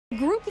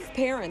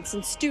parents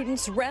and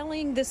students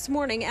rallying this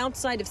morning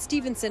outside of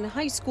Stevenson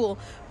High School,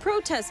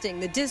 protesting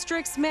the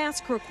district's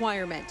mask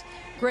requirement.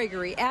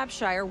 Gregory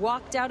Abshire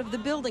walked out of the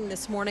building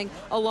this morning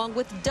along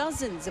with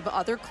dozens of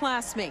other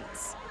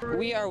classmates.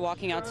 We are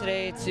walking out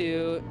today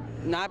to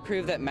not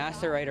prove that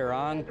masks are right or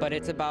wrong, but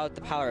it's about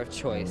the power of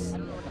choice.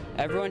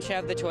 Everyone should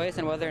have the choice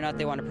on whether or not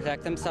they want to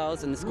protect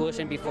themselves, and the school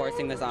shouldn't be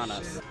forcing this on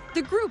us.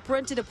 The group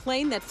rented a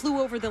plane that flew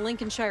over the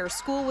Lincolnshire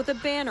school with a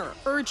banner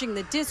urging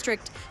the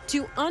district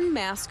to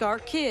unmask our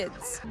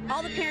kids.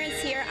 All the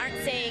parents here aren't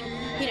saying,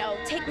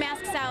 take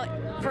masks out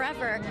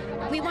forever.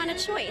 We want a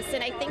choice,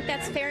 and I think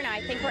that's fair now.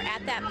 I think we're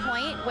at that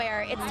point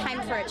where it's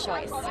time for a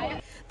choice.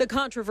 The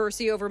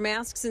controversy over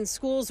masks in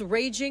schools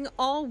raging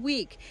all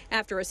week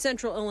after a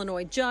Central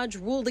Illinois judge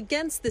ruled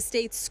against the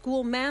state's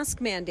school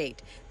mask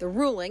mandate, the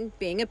ruling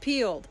being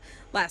appealed.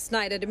 Last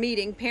night at a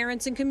meeting,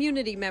 parents and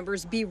community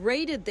members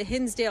berated the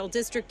Hinsdale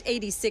District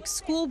 86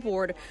 School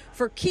Board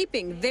for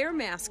keeping their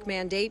mask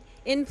mandate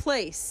in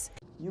place.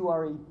 You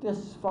are a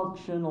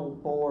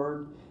dysfunctional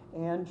board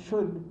and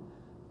should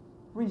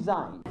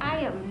resign. I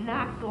am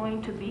not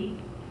going to be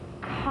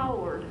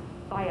cowered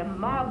by a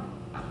mob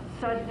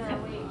such.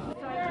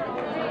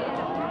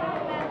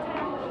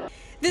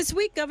 This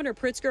week, Governor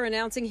Pritzker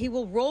announcing he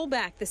will roll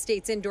back the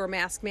state's indoor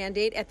mask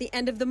mandate at the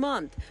end of the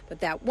month, but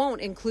that won't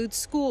include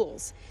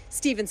schools.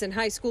 Stevenson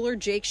High Schooler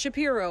Jake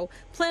Shapiro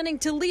planning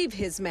to leave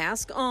his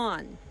mask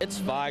on. It's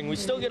fine. We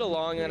still get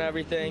along and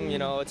everything.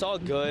 It's all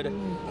good.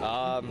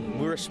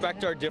 We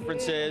respect our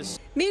differences.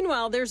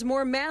 Meanwhile, there's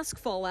more mask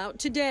fallout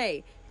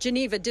today.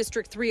 Geneva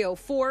District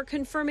 304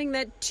 confirming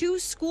that 2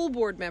 school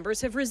board members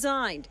have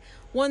resigned,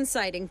 one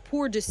citing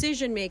poor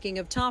decision-making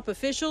of top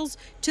officials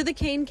to the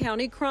Kane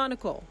County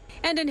Chronicle.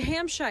 And in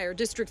Hampshire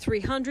District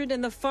 300 in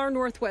the far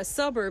northwest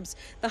suburbs,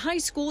 the high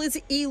school is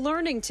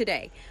e-learning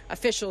today.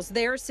 Officials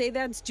there say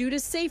that's due to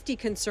safety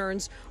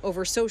concerns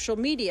over social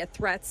media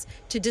threats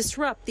to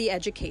disrupt the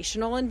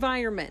educational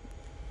environment.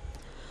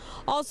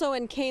 Also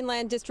in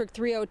Caneland District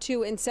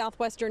 302 in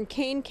southwestern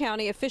Kane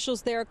County,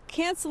 officials there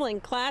canceling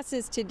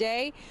classes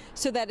today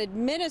so that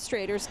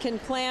administrators can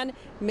plan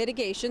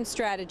mitigation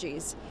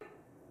strategies.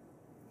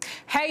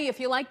 Hey, if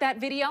you like that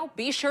video,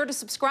 be sure to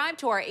subscribe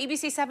to our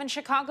ABC7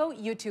 Chicago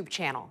YouTube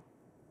channel.